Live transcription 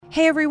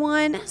Hey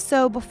everyone,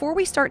 so before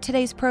we start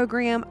today's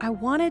program, I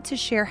wanted to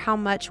share how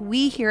much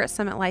we here at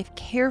Summit Life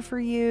care for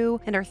you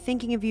and are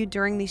thinking of you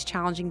during these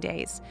challenging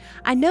days.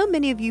 I know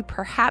many of you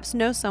perhaps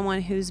know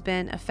someone who's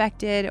been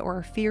affected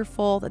or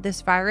fearful that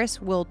this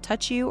virus will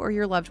touch you or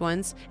your loved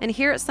ones. And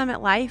here at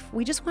Summit Life,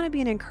 we just want to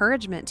be an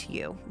encouragement to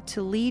you,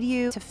 to lead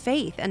you to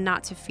faith and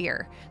not to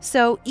fear.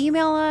 So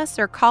email us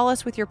or call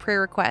us with your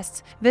prayer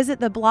requests. Visit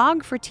the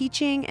blog for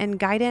teaching and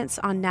guidance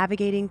on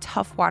navigating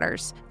tough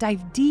waters.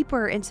 Dive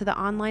deeper into the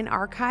online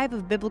archive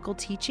of biblical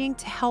teaching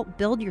to help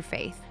build your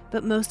faith.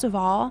 But most of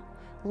all,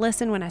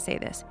 listen when I say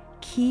this,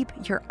 keep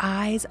your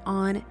eyes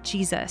on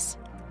Jesus.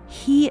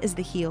 He is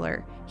the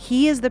healer.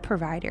 He is the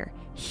provider.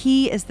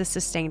 He is the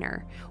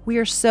sustainer. We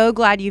are so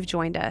glad you've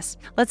joined us.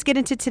 Let's get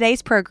into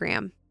today's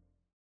program.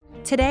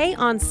 Today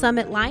on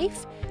Summit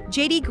Life,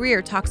 J.D.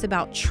 Greer talks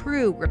about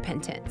true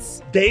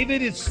repentance.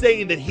 David is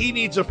saying that he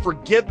needs a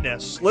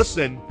forgiveness,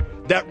 listen,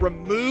 that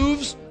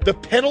removes the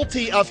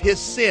penalty of his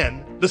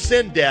sin, the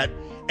sin debt,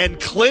 and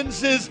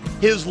cleanses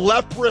his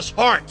leprous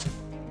heart.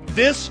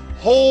 This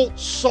whole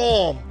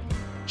psalm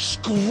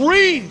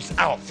screams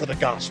out for the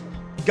gospel.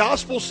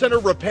 Gospel-centered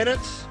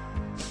repentance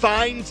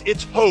finds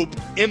its hope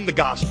in the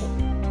gospel.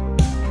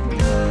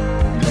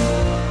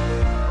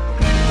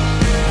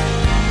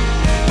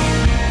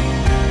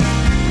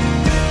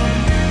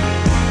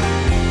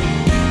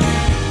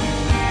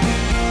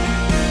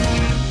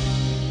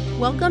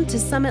 Welcome to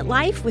Summit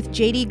Life with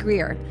J.D.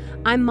 Greer.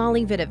 I'm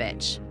Molly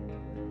Vidovich.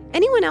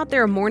 Anyone out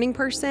there a morning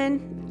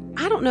person?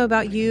 I don't know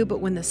about you,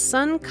 but when the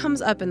sun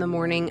comes up in the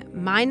morning,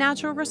 my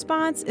natural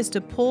response is to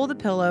pull the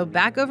pillow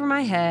back over my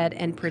head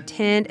and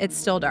pretend it's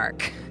still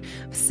dark.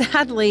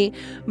 Sadly,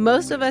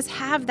 most of us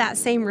have that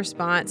same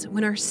response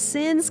when our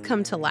sins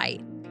come to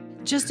light.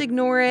 Just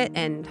ignore it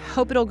and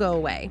hope it'll go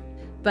away.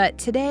 But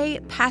today,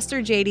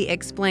 Pastor J.D.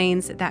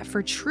 explains that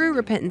for true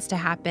repentance to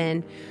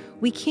happen,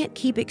 we can't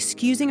keep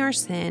excusing our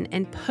sin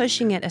and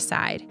pushing it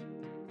aside.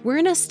 We're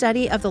in a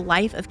study of the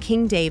life of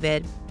King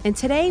David, and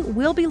today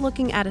we'll be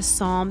looking at a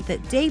psalm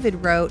that David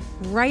wrote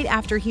right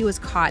after he was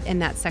caught in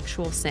that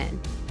sexual sin.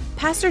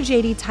 Pastor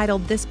J.D.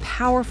 titled this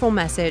powerful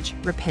message,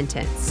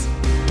 Repentance.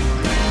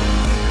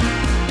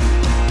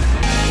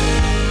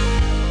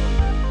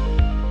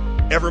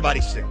 Everybody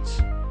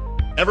sins.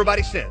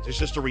 Everybody sins. It's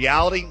just a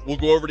reality. We'll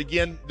go over it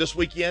again this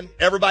weekend.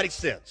 Everybody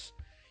sins.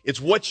 It's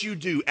what you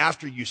do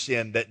after you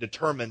sin that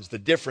determines the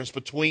difference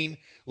between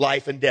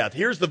life and death.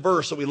 Here's the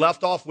verse that we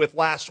left off with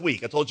last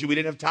week. I told you we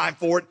didn't have time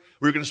for it.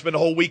 We were going to spend a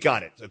whole week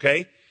on it,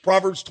 okay?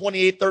 Proverbs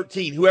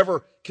 28:13.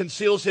 Whoever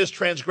conceals his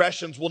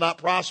transgressions will not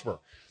prosper,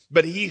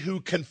 but he who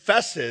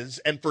confesses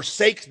and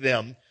forsakes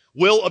them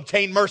will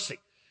obtain mercy.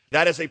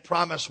 That is a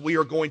promise we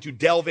are going to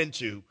delve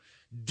into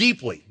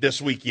deeply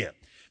this weekend.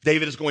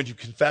 David is going to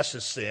confess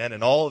his sin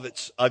and all of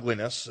its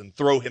ugliness and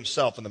throw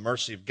himself in the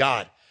mercy of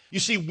God. You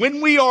see,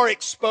 when we are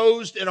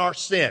exposed in our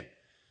sin,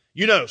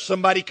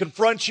 somebody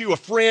confronts you, a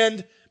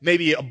friend,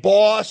 maybe a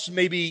boss,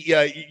 maybe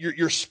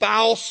your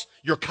spouse,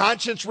 your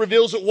conscience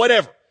reveals it,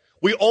 whatever.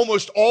 We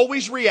almost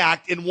always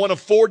react in one of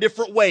four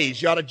different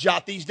ways. You ought to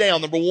jot these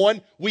down. Number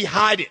one, we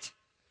hide it.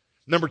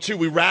 Number two,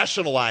 we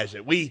rationalize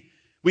it. We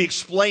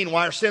explain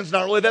why our sin's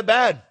not really that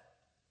bad.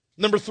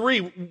 Number three,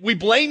 we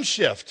blame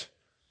shift.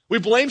 We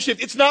blame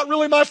shift. It's not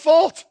really my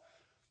fault.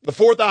 The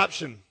fourth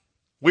option,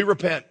 we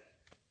repent.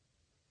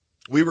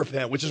 We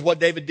repent, which is what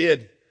David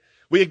did.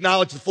 We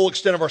acknowledge the full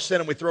extent of our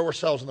sin and we throw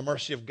ourselves in the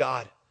mercy of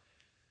God.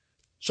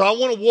 So I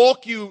want to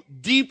walk you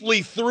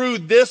deeply through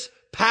this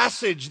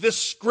passage, this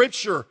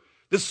scripture,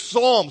 this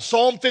psalm,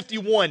 Psalm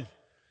 51.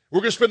 We're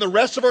going to spend the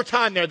rest of our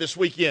time there this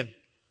weekend.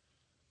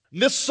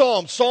 And this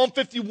psalm, Psalm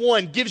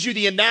 51, gives you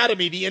the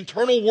anatomy, the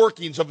internal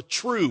workings of a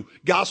true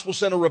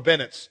gospel-centered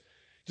repentance.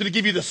 It's going to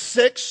give you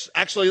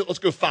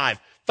the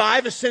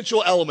five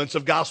essential elements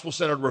of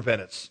gospel-centered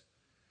repentance.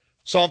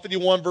 Psalm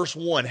 51, verse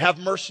 1, have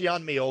mercy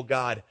on me, O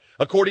God,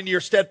 according to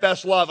your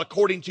steadfast love,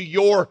 according to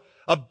your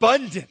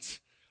abundant,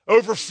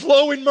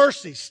 overflowing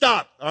mercy.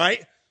 Stop, all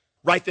right?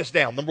 Write this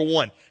down. Number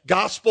one,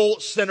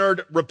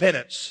 gospel-centered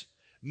repentance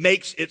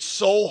makes its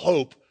sole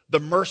hope the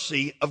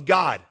mercy of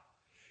God.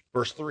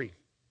 Verse 3,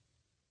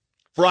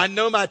 for I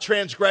know my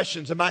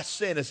transgressions and my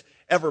sin is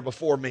ever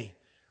before me.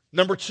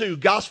 Number two,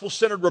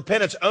 gospel-centered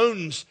repentance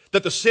owns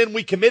that the sin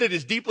we committed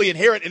is deeply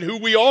inherent in who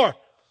we are.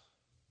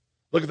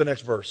 Look at the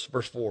next verse,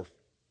 verse 4.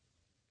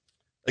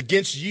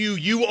 Against you,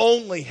 you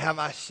only have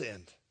I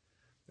sinned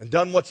and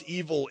done what's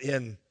evil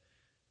in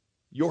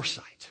your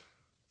sight.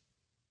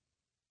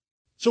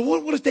 So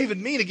what does David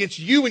mean? Against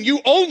you and you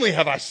only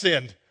have I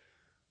sinned?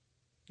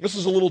 This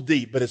is a little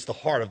deep, but it's the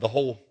heart of the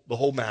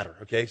whole matter,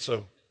 okay?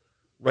 So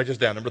write this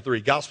down. Number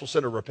three,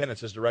 gospel-centered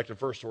repentance is directed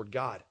first toward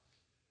God.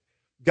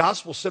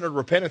 Gospel-centered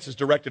repentance is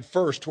directed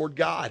first toward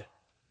God.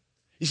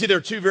 You see, there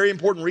are two very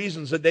important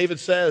reasons that David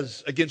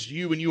says, against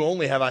you and you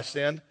only have I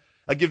sinned.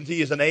 I give them to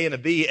you as an A and a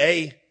B.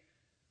 A,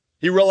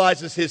 he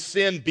realizes his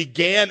sin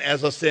began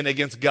as a sin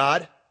against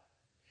God.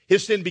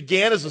 His sin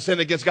began as a sin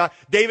against God.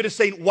 David is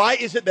saying, why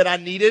is it that I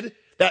needed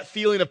that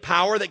feeling of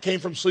power that came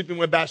from sleeping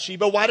with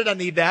Bathsheba. Why did I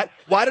need that?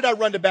 Why did I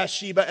run to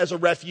Bathsheba as a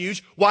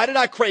refuge? Why did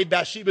I crave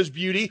Bathsheba's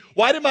beauty?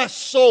 Why did my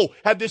soul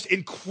have this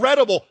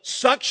incredible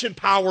suction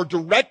power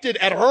directed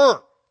at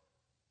her?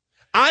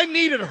 I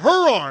needed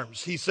her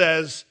arms, he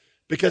says,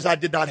 because I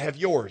did not have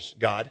yours,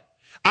 God.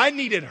 I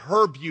needed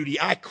her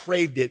beauty. I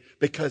craved it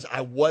because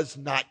I was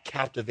not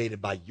captivated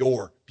by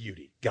your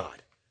beauty,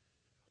 God.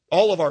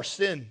 All of our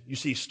sin, you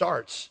see,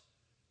 starts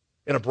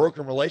in a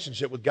broken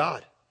relationship with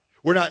God.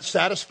 We're not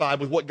satisfied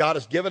with what God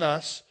has given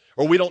us,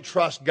 or we don't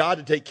trust God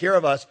to take care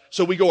of us,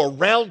 so we go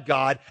around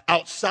God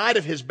outside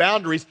of his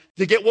boundaries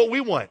to get what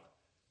we want.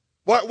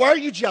 Why are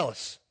you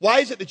jealous? Why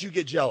is it that you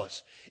get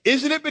jealous?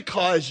 Isn't it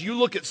because you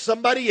look at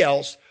somebody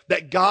else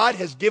that God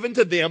has given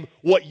to them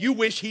what you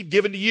wish he'd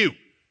given to you?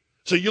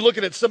 So you're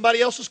looking at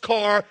somebody else's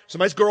car,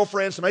 somebody's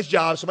girlfriend, somebody's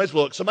job, somebody's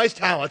look, somebody's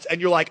talents, and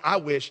you're like, I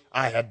wish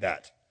I had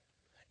that.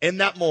 In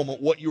that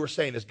moment, what you are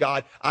saying is,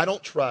 God, I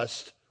don't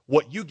trust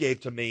what you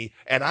gave to me,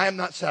 and I am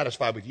not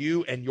satisfied with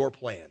you and your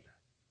plan.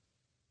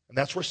 And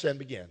that's where sin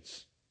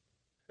begins.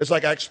 It's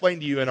like I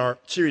explained to you in our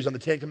series on the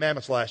Ten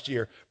Commandments last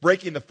year.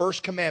 Breaking the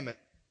first commandment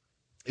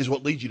is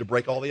what leads you to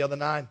break all the other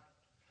 9.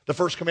 The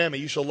first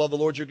commandment, you shall love the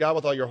Lord your God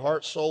with all your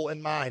heart, soul,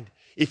 and mind.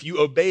 If you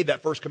obeyed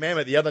that first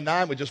commandment, the other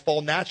 9 would just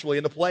fall naturally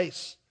into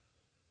place.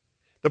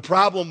 The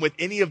problem with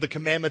any of the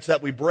commandments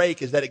that we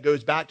break is that it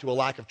goes back to a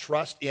lack of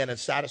trust in and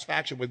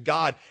satisfaction with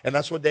God. And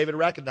that's what David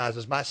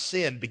recognizes. My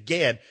sin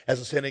began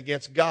as a sin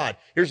against God.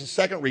 Here's the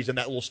second reason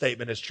that little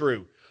statement is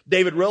true.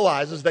 David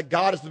realizes that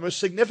God is the most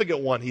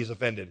significant one he's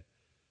offended.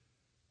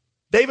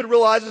 David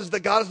realizes that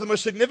God is the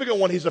most significant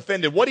one he's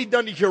offended. What he'd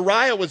done to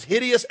Uriah was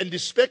hideous and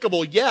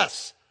despicable,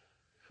 yes.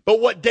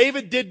 But what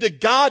David did to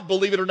God,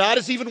 believe it or not,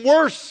 is even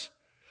worse.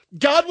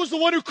 God was the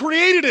one who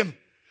created him.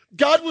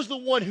 God was the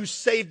one who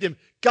saved him.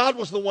 God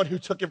was the one who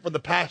took him from the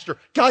pasture.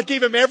 God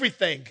gave him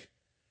everything.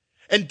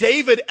 And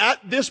David, at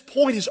this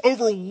point, is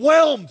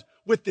overwhelmed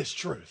with this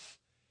truth.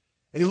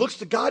 And he looks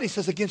to God, he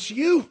says, against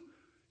you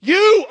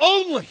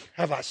only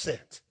have I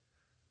sinned.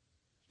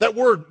 That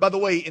word, by the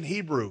way, in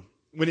Hebrew,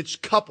 when it's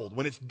coupled,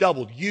 when it's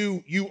doubled,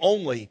 you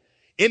only,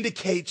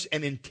 indicates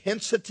an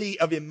intensity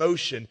of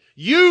emotion.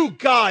 You,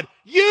 God,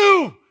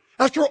 you,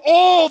 after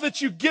all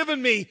that you've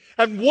given me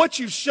and what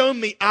you've shown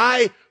me,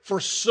 I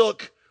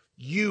forsook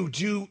you.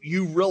 Do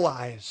you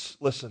realize,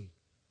 listen,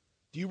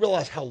 do you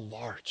realize how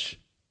large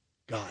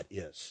God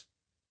is?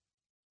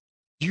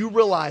 Do you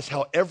realize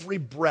how every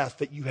breath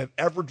that you have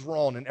ever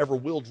drawn and ever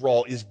will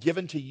draw is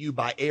given to you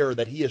by air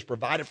that he has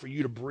provided for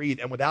you to breathe,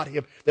 and without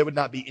him there would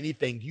not be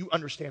anything? Do you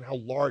understand how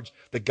large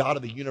the God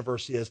of the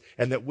universe is,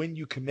 and that when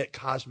you commit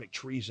cosmic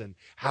treason,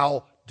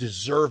 how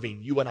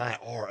deserving you and I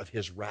are of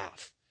his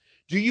wrath?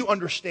 Do you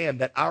understand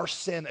that our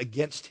sin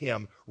against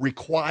him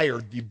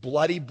required the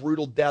bloody,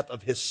 brutal death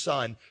of his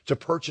son to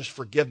purchase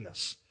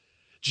forgiveness?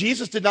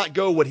 Jesus did not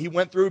go what he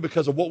went through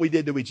because of what we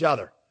did to each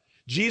other.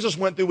 Jesus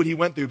went through what he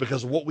went through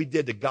because of what we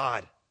did to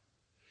God.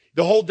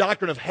 The whole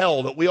doctrine of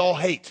hell that we all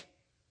hate.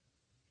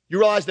 You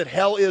realize that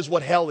hell is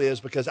what hell is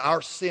because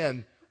our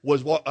sin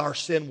was what our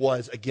sin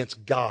was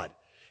against God.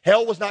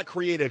 Hell was not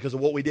created because of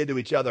what we did to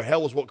each other.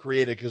 Hell was what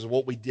created because of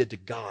what we did to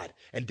God.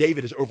 And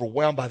David is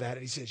overwhelmed by that.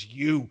 And he says,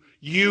 you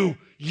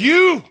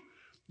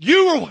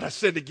are what I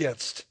sinned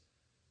against.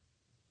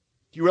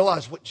 Do you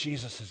realize what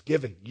Jesus has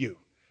given you?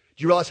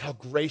 Do you realize how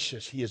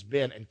gracious he has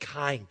been and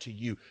kind to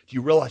you? Do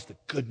you realize the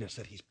goodness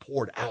that he's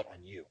poured out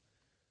on you?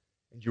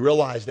 And you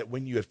realize that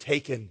when you have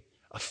taken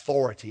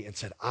authority and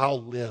said,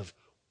 I'll live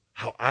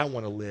how I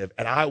want to live,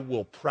 and I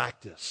will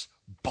practice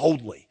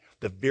boldly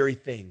the very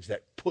things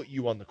that put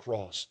you on the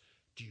cross,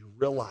 do you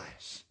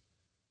realize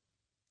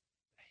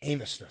the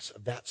heinousness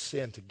of that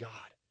sin to God?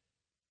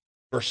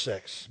 Verse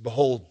 6,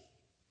 behold,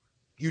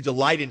 you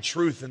delight in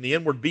truth in the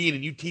inward being,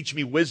 and you teach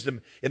me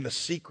wisdom in the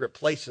secret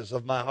places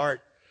of my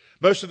heart.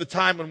 Most of the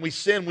time when we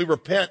sin, we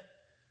repent.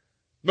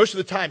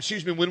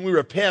 When we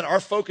repent, our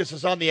focus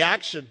is on the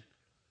action.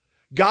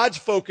 God's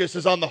focus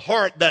is on the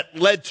heart that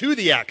led to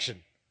the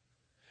action.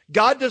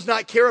 God does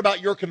not care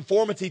about your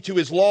conformity to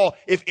his law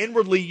if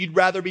inwardly you'd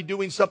rather be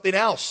doing something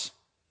else.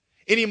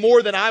 Any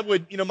more than I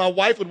would, my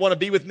wife would want to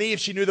be with me if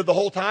she knew that the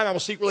whole time I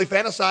was secretly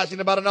fantasizing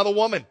about another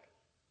woman.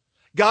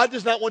 God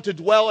does not want to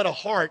dwell in a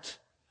heart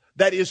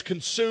that is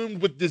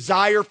consumed with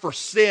desire for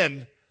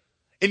sin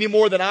any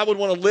more than I would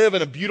want to live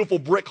in a beautiful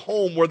brick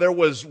home where there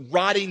was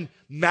rotting,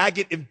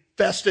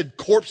 maggot-infested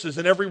corpses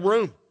in every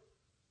room.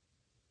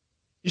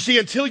 You see,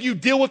 until you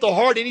deal with the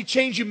heart, any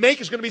change you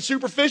make is going to be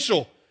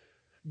superficial.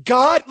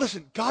 God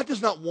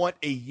does not want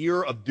a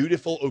year of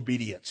dutiful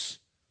obedience.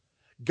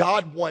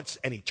 God wants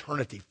an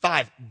eternity,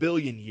 5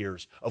 billion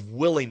years of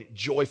willing,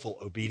 joyful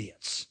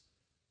obedience.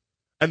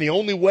 And the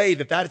only way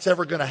that that's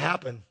ever going to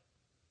happen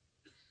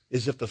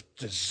is if the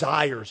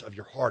desires of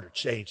your heart are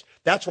changed.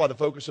 That's why the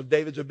focus of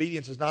David's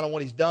obedience is not on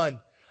what he's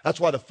done. That's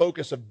why the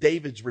focus of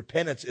David's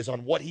repentance is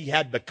on what he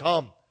had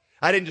become.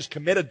 I didn't just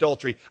commit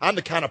adultery. I'm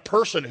the kind of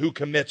person who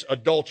commits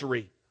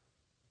adultery.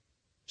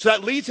 So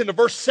that leads into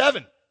verse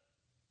 7.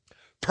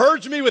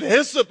 Purge me with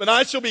hyssop and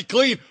I shall be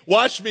clean.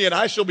 Wash me and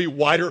I shall be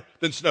whiter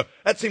than snow.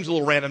 That seems a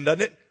little random,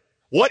 doesn't it?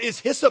 What is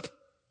hyssop?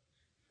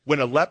 When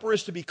a leper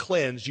is to be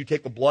cleansed, you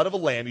take the blood of a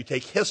lamb, you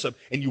take hyssop,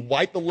 and you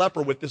wipe the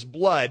leper with this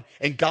blood,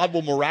 and God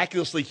will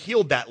miraculously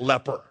heal that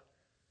leper.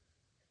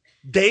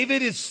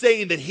 David is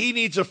saying that he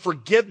needs a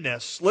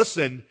forgiveness,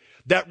 listen,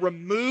 that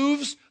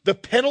removes the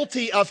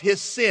penalty of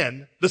his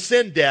sin, the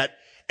sin debt,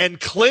 and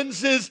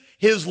cleanses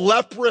his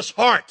leprous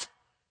heart.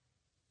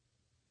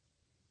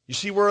 You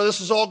see where this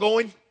is all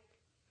going?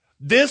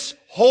 This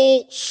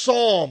whole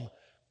psalm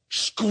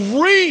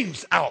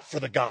screams out for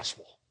the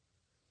gospel.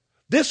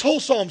 This whole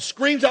psalm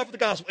screams out for the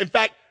gospel. In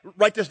fact,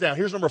 write this down.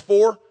 Here's number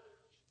 4.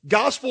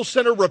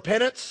 Gospel-centered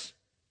repentance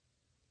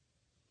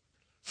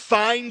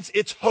finds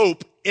its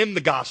hope in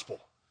the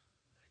gospel.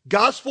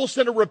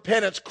 Gospel-centered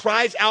repentance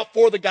cries out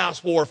for the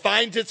gospel or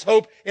finds its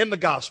hope in the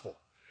gospel.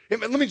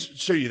 Let me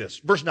show you this.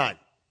 Verse 9.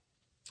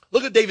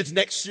 Look at David's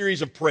next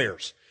series of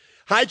prayers.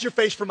 Hide your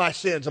face from my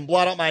sins and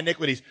blot out my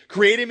iniquities.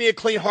 Create in me a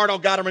clean heart, O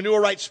God, and renew a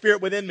right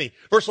spirit within me.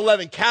 Verse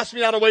 11, cast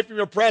me not away from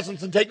your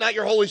presence and take not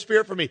your Holy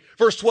Spirit from me.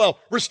 Verse 12,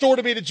 restore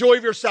to me the joy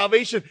of your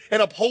salvation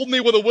and uphold me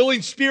with a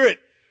willing spirit.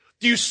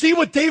 Do you see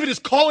what David is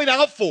calling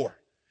out for?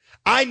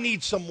 I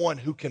need someone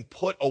who can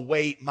put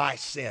away my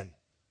sin.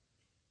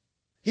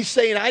 He's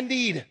saying, I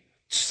need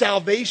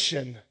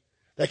salvation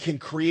that can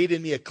create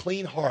in me a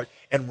clean heart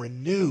and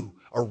renew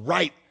a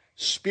right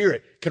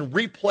spirit, can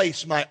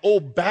replace my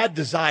old bad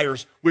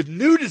desires with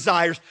new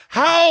desires.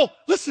 How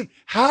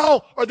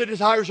are the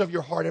desires of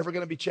your heart ever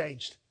going to be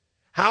changed?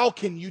 How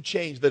can you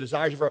change the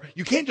desires of your heart?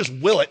 You can't just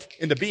will it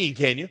into being,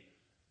 can you?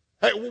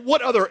 Hey,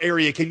 what other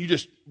area can you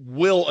just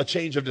will a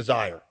change of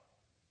desire?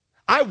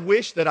 I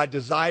wish that I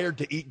desired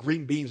to eat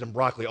green beans and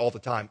broccoli all the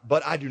time,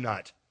 but I do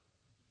not.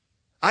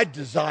 I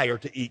desire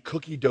to eat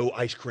cookie dough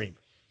ice cream,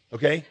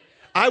 okay?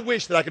 I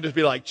wish that I could just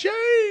be like,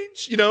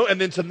 change,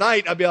 and then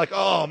tonight I'd be like,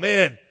 oh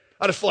man,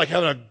 I just feel like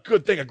having a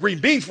good thing of green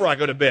beans before I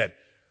go to bed.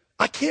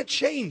 I can't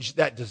change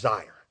that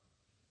desire.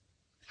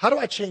 How do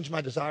I change my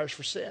desires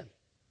for sin?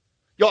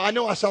 Y'all, I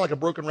know I sound like a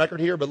broken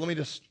record here, but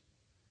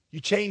you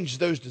change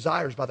those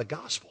desires by the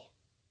gospel.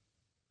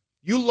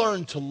 You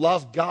learn to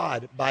love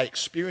God by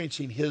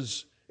experiencing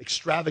his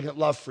extravagant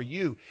love for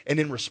you. And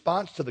in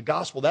response to the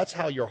gospel, that's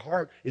how your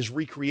heart is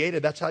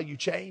recreated. That's how you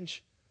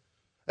change.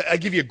 I'll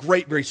give you a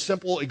great, very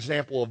simple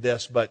example of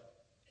this, but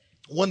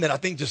one that I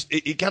think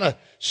it kind of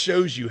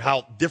shows you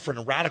how different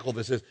and radical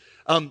this is.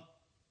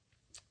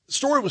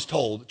 Story was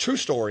told, true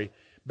story,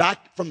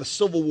 back from the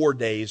Civil War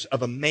days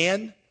of a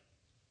man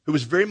who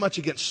was very much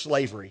against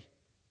slavery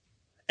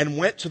and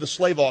went to the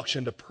slave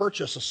auction to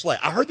purchase a slave.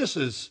 I heard this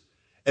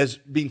as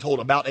being told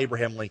about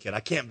Abraham Lincoln. I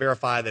can't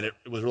verify that it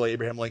was really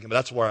Abraham Lincoln, but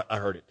that's where I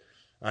heard it.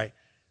 All right.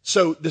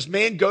 So this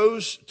man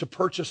goes to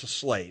purchase a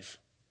slave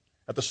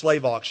at the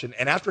slave auction,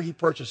 and after he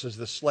purchases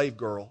this slave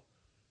girl,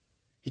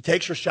 he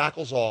takes her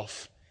shackles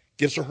off,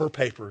 gives her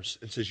papers,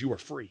 and says, you are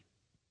free.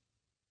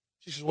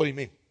 She says, what do you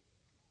mean?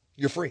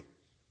 You're free.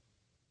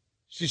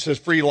 She says,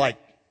 free like,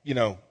 I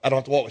don't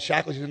have to walk with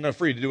shackles. He says, no,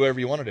 free to do whatever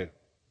you want to do.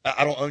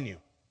 I don't own you.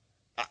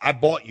 I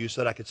bought you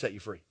so that I could set you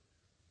free.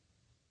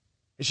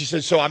 And she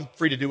said, so I'm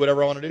free to do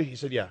whatever I want to do? He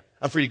said, yeah.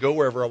 I'm free to go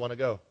wherever I want to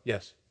go.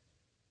 Yes.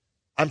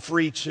 I'm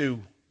free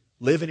to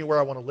live anywhere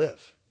I want to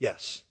live.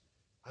 Yes.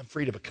 I'm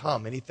free to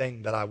become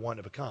anything that I want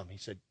to become. He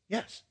said,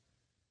 yes.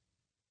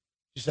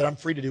 She said, I'm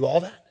free to do all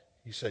that?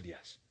 He said,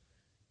 yes.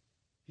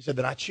 He said,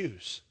 then I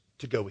choose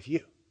to go with you.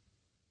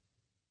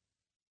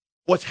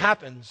 What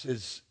happens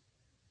is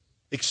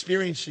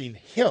experiencing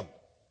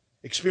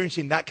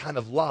that kind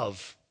of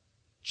love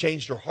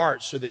changed her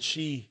heart so that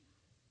she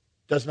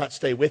does not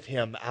stay with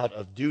him out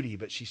of duty,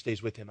 but she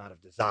stays with him out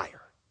of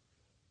desire.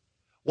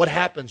 What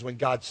happens when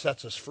God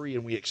sets us free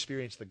and we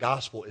experience the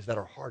gospel is that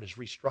our heart is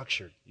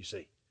restructured, you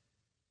see,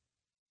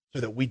 so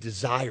that we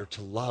desire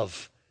to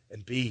love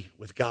and be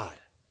with God.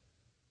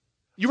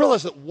 You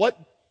realize that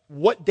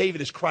what David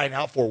is crying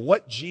out for,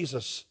 what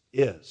Jesus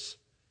is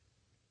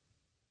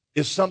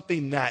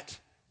something that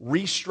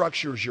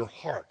restructures your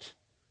heart.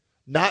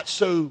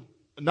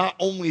 Not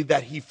only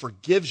that he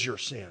forgives your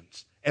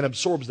sins and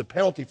absorbs the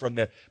penalty from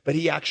them, but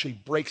he actually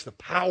breaks the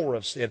power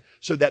of sin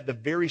so that the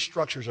very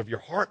structures of your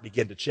heart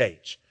begin to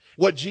change.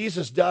 What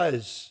Jesus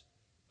does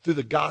through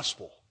the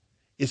gospel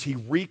is he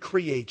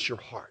recreates your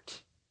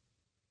heart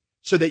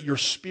so that your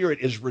spirit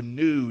is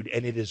renewed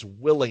and it is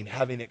willing.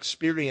 Having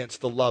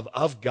experienced the love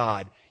of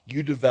God,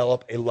 you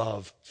develop a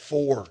love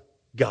for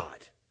God.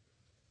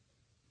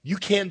 You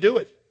can do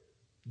it.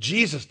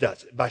 Jesus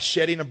does it by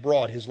shedding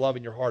abroad his love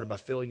in your heart and by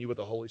filling you with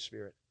the Holy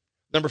Spirit.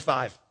 Number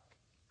 5,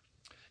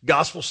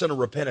 gospel-centered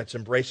repentance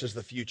embraces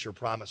the future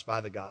promised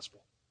by the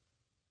gospel.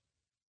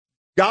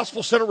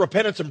 Gospel-centered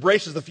repentance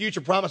embraces the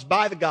future promised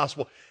by the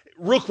gospel.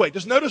 Real quick,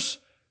 just notice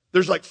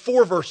there's like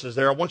 4 verses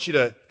there.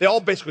 They all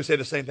basically say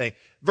the same thing.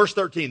 Verse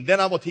 13, then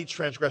I will teach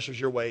transgressors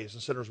your ways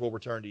and sinners will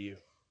return to you.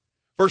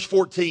 Verse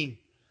 14,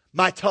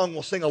 my tongue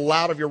will sing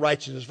aloud of your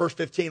righteousness. Verse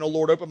 15, O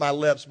Lord, open my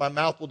lips. My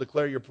mouth will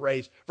declare your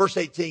praise. Verse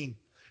 18,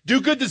 do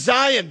good to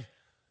Zion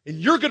in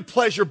your good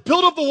pleasure.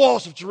 Build up the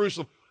walls of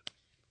Jerusalem.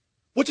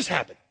 What just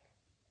happened?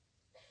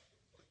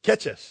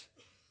 Catch this.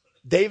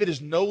 David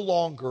is no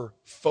longer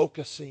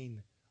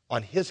focusing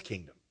on his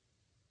kingdom.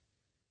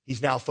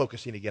 He's now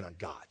focusing again on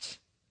God's.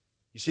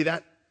 You see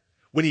that?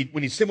 When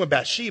he sinned with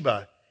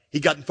Bathsheba, he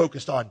got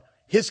focused on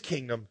his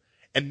kingdom,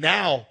 and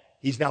now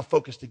he's now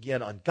focused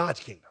again on God's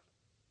kingdom.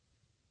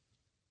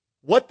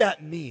 What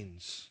that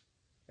means,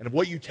 and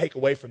what you take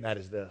away from that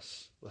is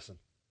this. Listen.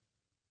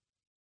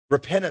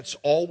 Repentance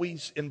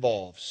always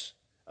involves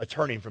a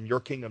turning from your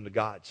kingdom to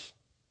God's.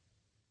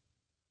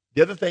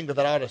 The other thing that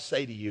I ought to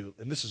say to you,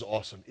 and this is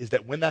awesome, is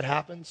that when that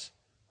happens,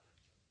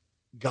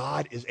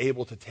 God is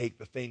able to take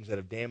the things that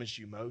have damaged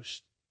you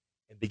most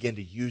and begin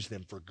to use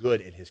them for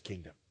good in his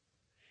kingdom.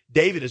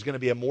 David is going to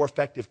be a more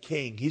effective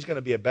king. He's going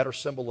to be a better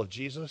symbol of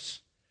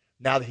Jesus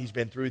now that he's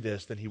been through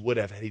this than he would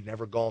have had he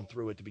never gone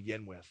through it to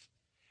begin with.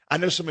 I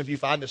know some of you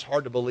find this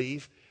hard to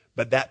believe,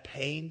 but that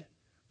pain,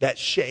 that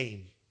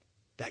shame,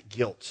 that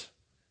guilt,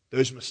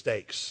 those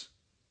mistakes,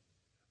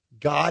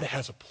 God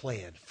has a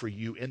plan for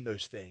you in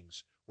those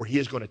things where he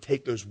is going to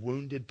take those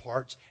wounded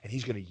parts and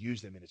he's going to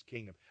use them in his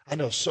kingdom. I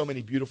know so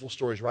many beautiful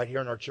stories right here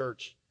in our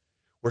church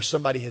where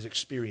somebody has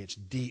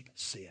experienced deep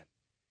sin.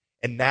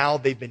 And now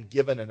they've been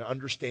given an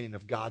understanding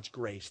of God's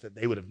grace that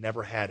they would have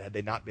never had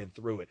they not been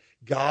through it.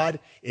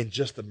 God, in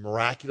just the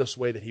miraculous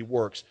way that he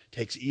works,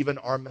 takes even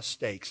our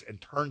mistakes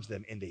and turns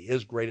them into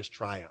his greatest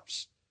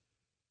triumphs.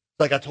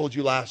 Like I told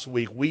you last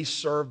week, we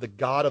serve the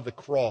God of the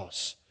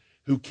cross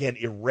who can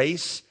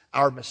erase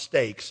our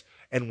mistakes,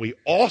 and we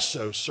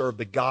also serve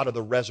the God of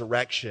the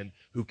resurrection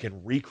who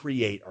can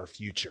recreate our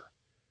future.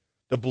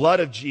 The blood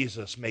of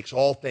Jesus makes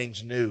all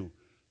things new.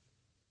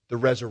 The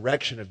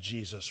resurrection of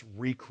Jesus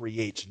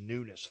recreates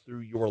newness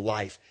through your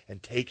life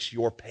and takes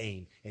your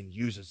pain and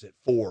uses it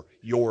for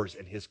yours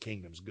and his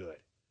kingdom's good.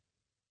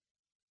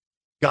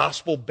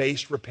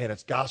 Gospel-based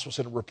repentance,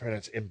 gospel-centered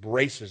repentance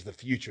embraces the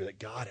future that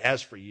God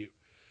has for you.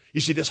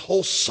 You see, this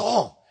whole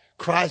psalm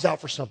cries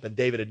out for something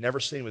David had never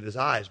seen with his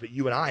eyes, but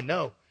you and I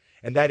know,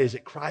 and that is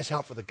it cries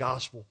out for the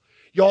gospel.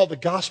 Y'all, the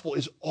gospel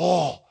is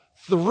all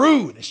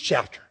through this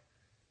chapter.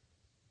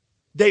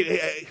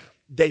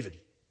 David,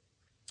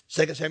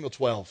 2 Samuel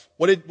 12.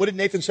 What did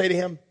Nathan say to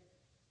him?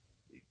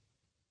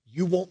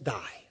 You won't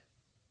die,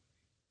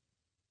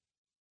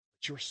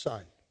 but your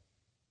son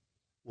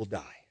will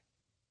die.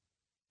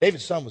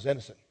 David's son was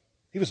innocent.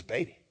 He was a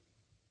baby.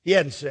 He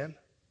hadn't sinned.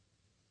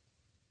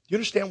 Do you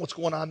understand what's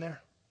going on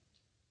there?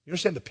 You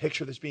understand the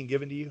picture that's being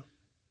given to you?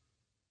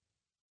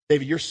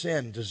 David, your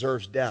sin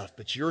deserves death,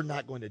 but you're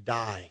not going to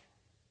die.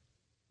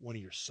 One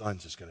of your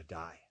sons is going to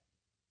die.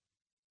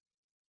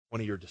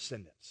 One of your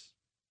descendants.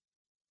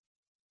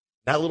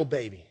 That little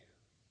baby,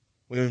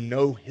 we don't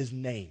know his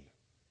name,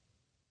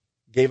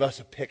 gave us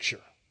a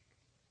picture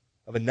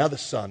of another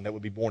son that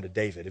would be born to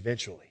David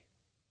eventually.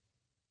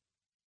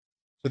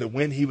 So that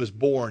when he was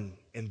born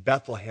in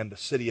Bethlehem, the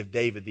city of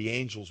David, the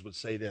angels would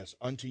say this,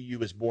 unto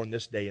you is born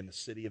this day in the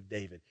city of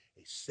David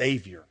a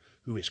Savior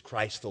who is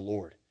Christ the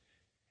Lord.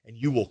 And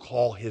you will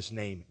call his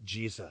name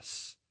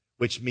Jesus,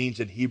 which means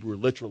in Hebrew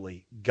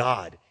literally,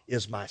 God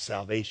is my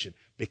salvation,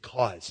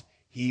 because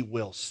he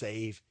will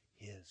save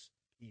his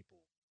people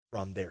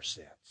from their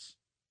sins.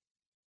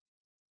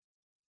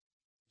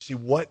 See,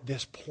 what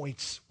this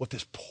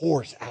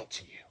pours out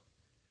to you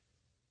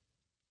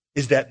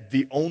is that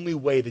the only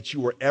way that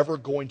you are ever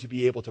going to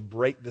be able to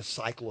break this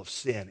cycle of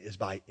sin is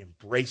by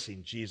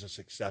embracing Jesus'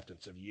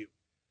 acceptance of you.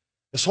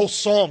 This whole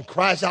psalm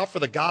cries out for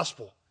the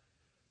gospel.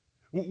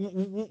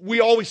 We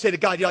always say to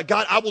God,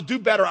 God, I will do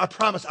better. I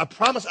promise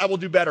I will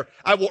do better.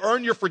 I will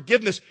earn your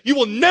forgiveness. You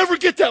will never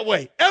get that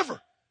way, ever.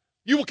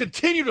 You will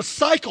continue to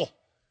cycle.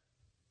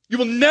 You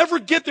will never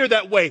get there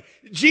that way.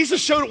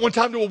 Jesus showed it one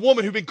time to a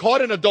woman who'd been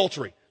caught in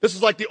adultery. This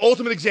is like the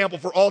ultimate example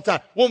for all time.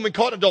 Woman been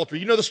caught in adultery.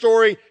 You know the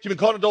story. She's been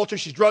caught in adultery.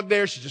 She's drugged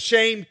there. She's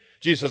ashamed.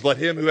 Jesus says, let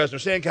him who has no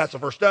sin cast the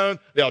first stone.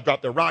 They all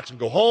drop their rocks and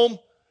go home.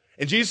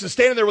 And Jesus is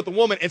standing there with the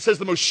woman and says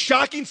the most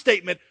shocking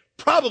statement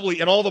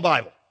probably in all the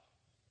Bible.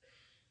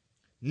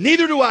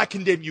 Neither do I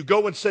condemn you.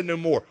 Go and sin no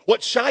more.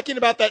 What's shocking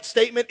about that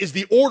statement is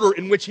the order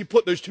in which he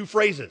put those two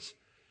phrases.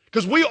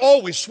 Because we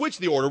always switch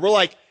the order. We're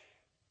like,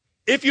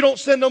 if you don't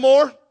sin no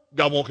more,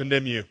 God won't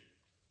condemn you.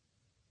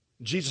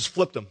 Jesus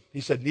flipped them. He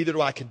said, neither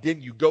do I condemn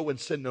you. Go and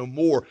sin no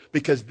more.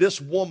 Because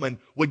this woman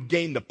would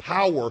gain the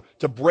power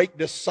to break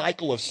this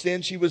cycle of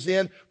sin she was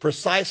in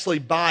precisely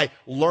by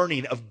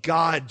learning of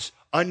God's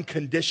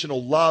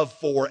unconditional love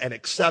for and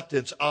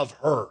acceptance of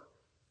her.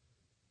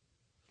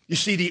 You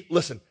see,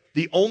 listen,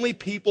 the only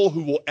people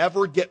who will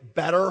ever get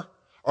better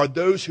are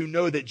those who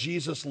know that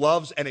Jesus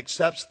loves and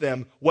accepts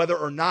them whether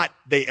or not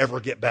they ever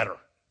get better.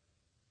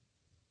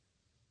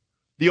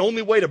 The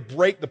only way to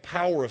break the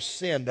power of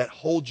sin that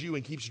holds you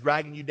and keeps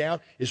dragging you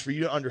down is for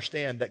you to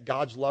understand that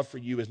God's love for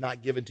you is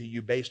not given to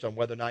you based on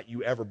whether or not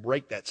you ever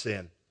break that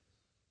sin.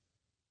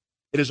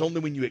 It is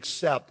only when you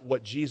accept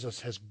what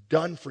Jesus has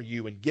done for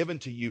you and given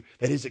to you,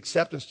 that his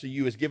acceptance to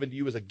you is given to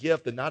you as a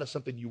gift and not as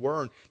something you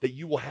earn, that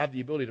you will have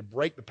the ability to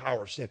break the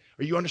power of sin.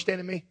 Are you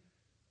understanding me?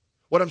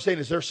 What I'm saying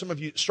is there's some of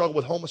you struggle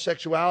with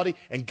homosexuality,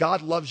 and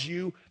God loves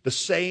you the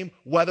same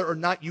whether or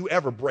not you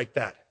ever break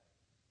that.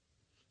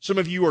 Some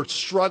of you are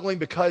struggling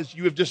because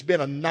you have just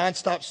been a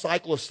nonstop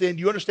cycle of sin.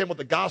 You understand what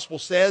the gospel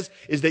says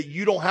is that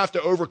you don't have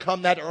to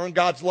overcome that to earn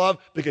God's love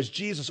because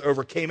Jesus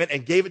overcame it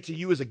and gave it to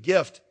you as a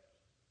gift.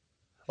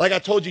 Like I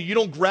told you, you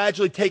don't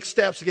gradually take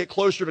steps to get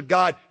closer to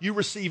God. You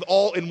receive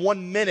all in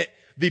 1 minute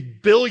the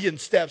billion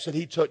steps that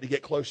he took to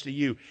get close to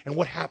you. And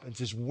what happens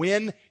is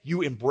when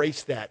you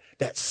embrace that,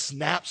 that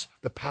snaps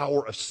the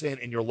power of sin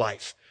in your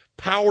life.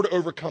 Power to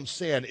overcome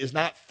sin is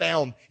not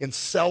found in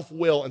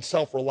self-will and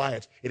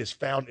self-reliance. It is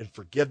found in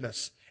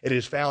forgiveness. It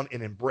is found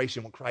in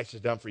embracing what Christ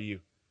has done for you.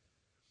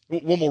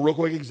 One more real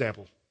quick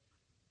example.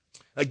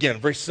 Again, a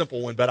very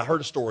simple one, but I heard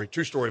a story,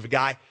 true story of a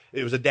guy.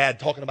 It was a dad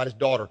talking about his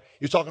daughter.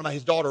 He was talking about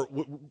his daughter.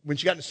 When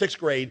she got into 6th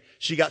grade,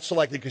 she got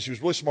selected because she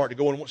was really smart to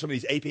go in some of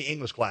these AP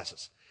English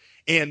classes.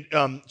 And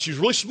she was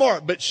really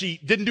smart, but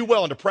she didn't do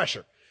well under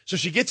pressure. So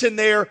she gets in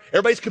there,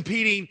 everybody's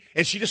competing,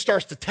 and she just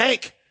starts to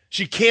tank.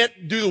 She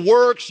can't do the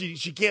work. She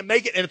can't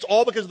make it, and it's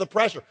all because of the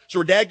pressure. So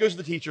her dad goes to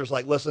the teacher, is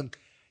like, listen,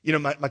 you know,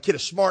 my kid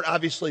is smart,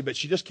 obviously, but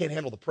she just can't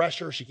handle the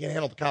pressure. She can't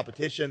handle the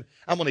competition.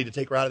 I'm going to need to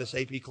take her out of this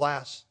AP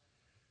class.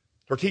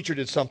 Her teacher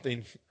did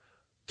something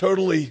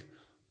totally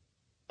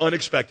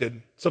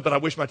unexpected, something I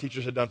wish my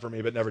teachers had done for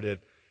me, but never did.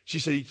 She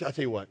said, I'll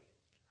tell you what,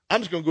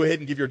 I'm just going to go ahead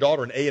and give your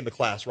daughter an A in the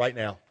class right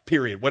now,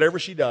 period. Whatever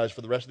she does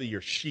for the rest of the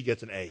year, she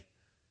gets an A.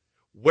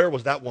 Where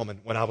was that woman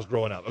when I was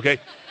growing up, okay?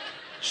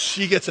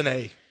 She gets an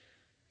A.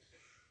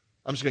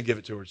 I'm just going to give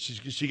it to her.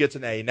 She gets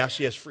an A. Now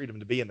she has freedom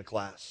to be in the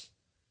class.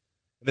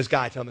 And this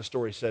guy telling the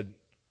story said,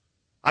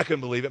 I couldn't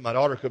believe it. My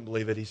daughter couldn't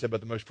believe it. He said, but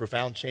the most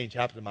profound change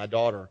happened to my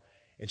daughter,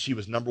 and she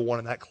was number 1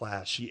 in that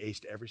class. She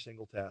aced every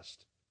single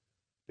test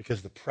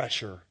because the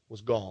pressure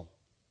was gone.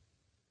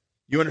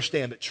 You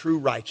understand that true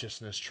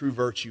righteousness, true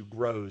virtue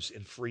grows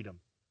in freedom.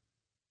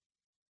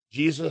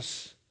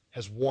 Jesus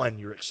has won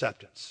your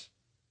acceptance.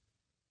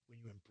 When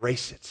you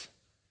embrace it,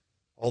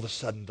 all of a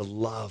sudden the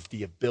love,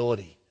 the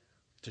ability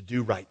to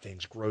do right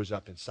things grows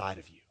up inside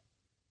of you.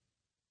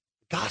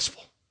 The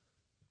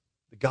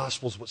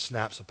gospel is what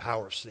snaps the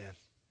power of sin.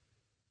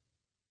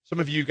 Some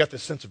of you got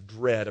this sense of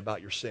dread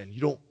about your sin. You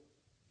don't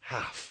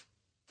have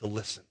to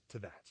listen to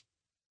that.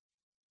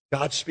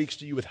 God speaks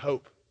to you with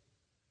hope.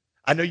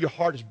 I know your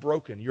heart is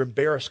broken. You're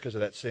embarrassed because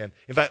of that sin.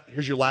 In fact,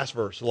 here's your last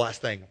verse, the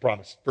last thing, I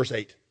promise. Verse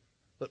 8.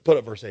 Put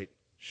up verse 8.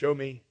 Show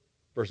me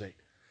verse 8.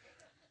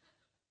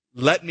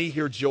 Let me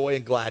hear joy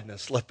and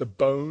gladness. Let the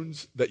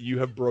bones that you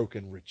have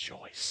broken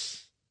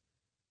rejoice.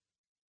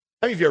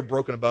 How many of you have ever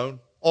broken a bone?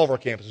 All of our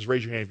campuses,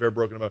 raise your hand if you've ever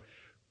broken a bone.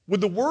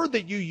 Would the word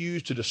that you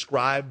use to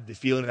describe the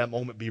feeling in that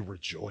moment be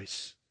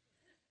rejoice?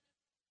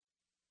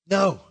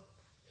 No.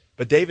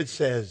 But David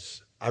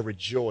says, I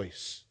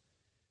rejoice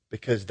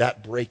because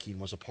that breaking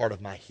was a part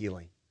of my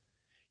healing.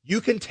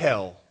 You can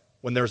tell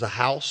when there's a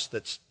house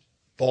that's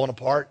fallen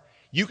apart,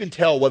 you can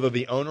tell whether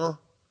the owner,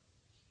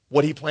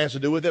 what he plans to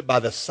do with it by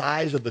the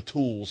size of the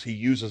tools he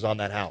uses on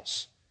that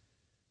house.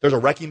 If there's a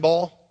wrecking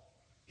ball,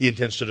 he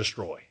intends to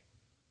destroy.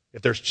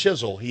 If there's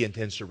chisel, he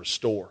intends to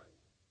restore.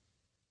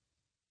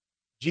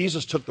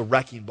 Jesus took the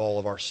wrecking ball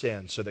of our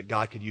sin so that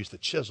God could use the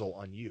chisel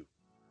on you.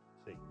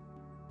 See?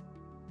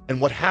 And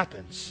what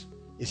happens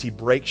is he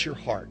breaks your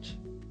heart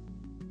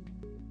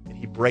and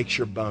he breaks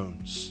your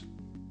bones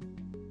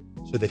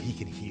so that he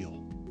can heal.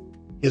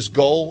 His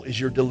goal is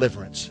your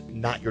deliverance,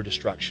 not your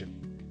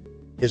destruction.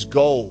 His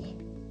goal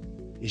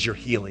is your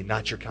healing,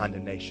 not your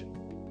condemnation.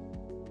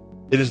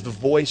 It is the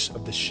voice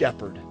of the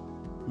shepherd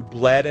who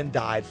bled and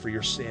died for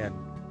your sin,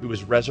 who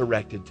was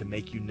resurrected to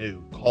make you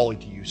new, calling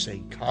to you,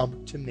 saying,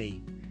 come to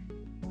me.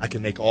 I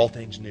can make all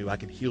things new. I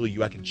can heal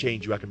you. I can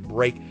change you. I can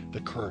break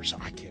the curse.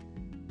 I can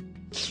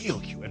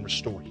heal you and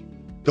restore you.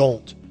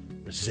 Don't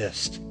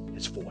resist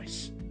his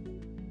voice,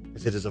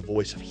 because it is a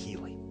voice of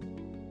healing.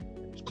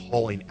 It's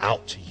calling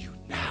out to you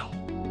now.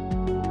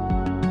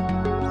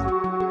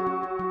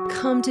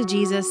 Come to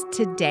Jesus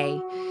today.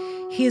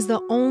 He is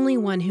the only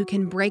one who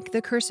can break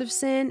the curse of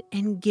sin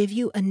and give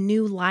you a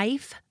new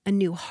life, a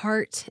new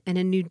heart, and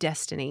a new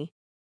destiny.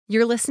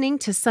 You're listening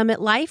to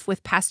Summit Life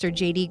with Pastor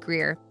J.D.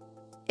 Greer.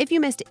 If you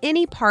missed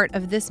any part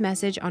of this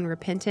message on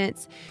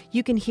repentance,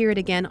 you can hear it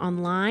again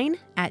online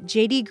at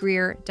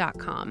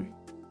jdgreer.com.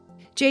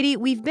 JD,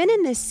 we've been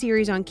in this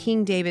series on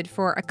King David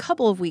for a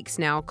couple of weeks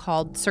now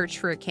called Search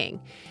for a King.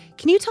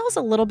 Can you tell us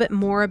a little bit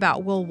more about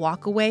what we'll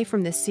walk away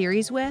from this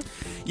series with?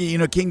 You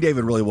know, King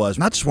David really was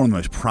not just one of the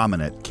most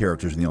prominent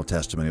characters in the Old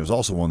Testament, he was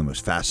also one of the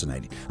most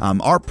fascinating.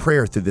 Our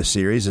prayer through this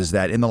series is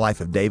that in the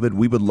life of David,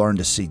 we would learn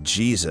to see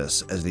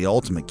Jesus as the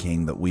ultimate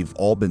king that we've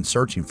all been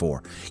searching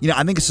for. You know,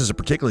 I think this is a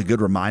particularly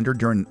good reminder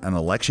during an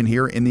election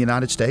here in the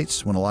United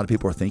States when a lot of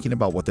people are thinking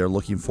about what they're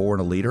looking for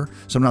in a leader.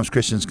 Sometimes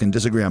Christians can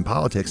disagree on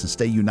politics and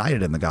stay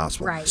united in the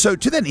gospel. Right. So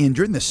to that end,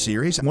 during this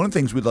series, one of the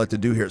things we'd like to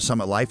do here at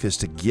Summit Life is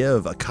to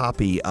give a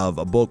copy of of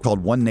a book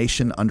called One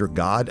Nation Under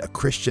God, A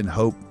Christian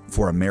Hope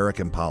for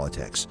American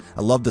Politics.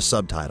 I love the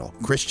subtitle,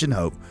 Christian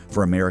Hope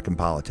for American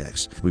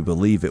Politics. We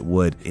believe it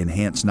would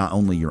enhance not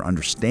only your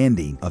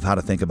understanding of how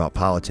to think about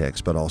politics,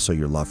 but also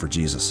your love for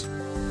Jesus.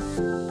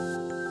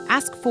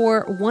 Ask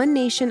for One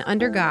Nation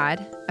Under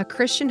God, A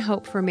Christian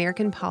Hope for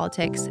American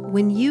Politics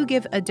when you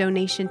give a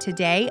donation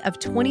today of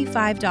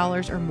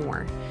 $25 or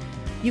more.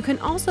 You can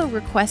also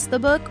request the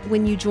book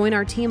when you join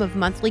our team of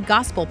monthly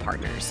gospel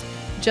partners.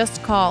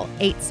 Just call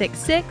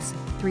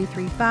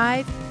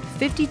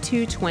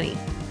 866-335-5220.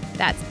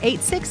 That's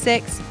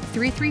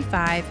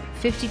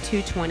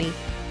 866-335-5220.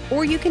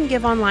 Or you can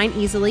give online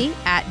easily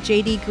at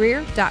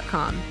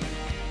jdgreer.com.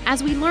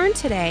 As we learned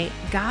today,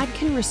 God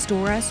can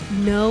restore us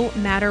no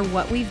matter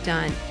what we've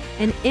done,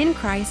 and in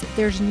Christ,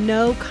 there's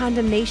no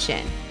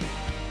condemnation.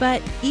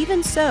 But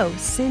even so,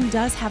 sin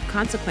does have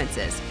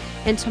consequences,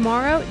 and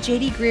tomorrow,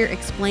 J.D. Greer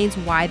explains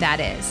why that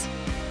is.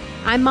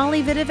 I'm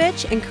Molly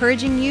Vidovich,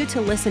 encouraging you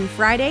to listen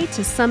Friday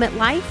to Summit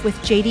Life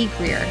with J.D.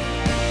 Greer.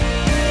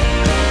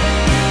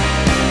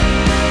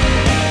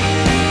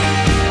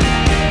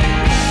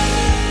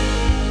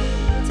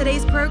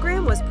 Today's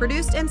program was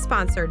produced and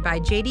sponsored by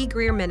J.D.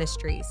 Greer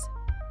Ministries.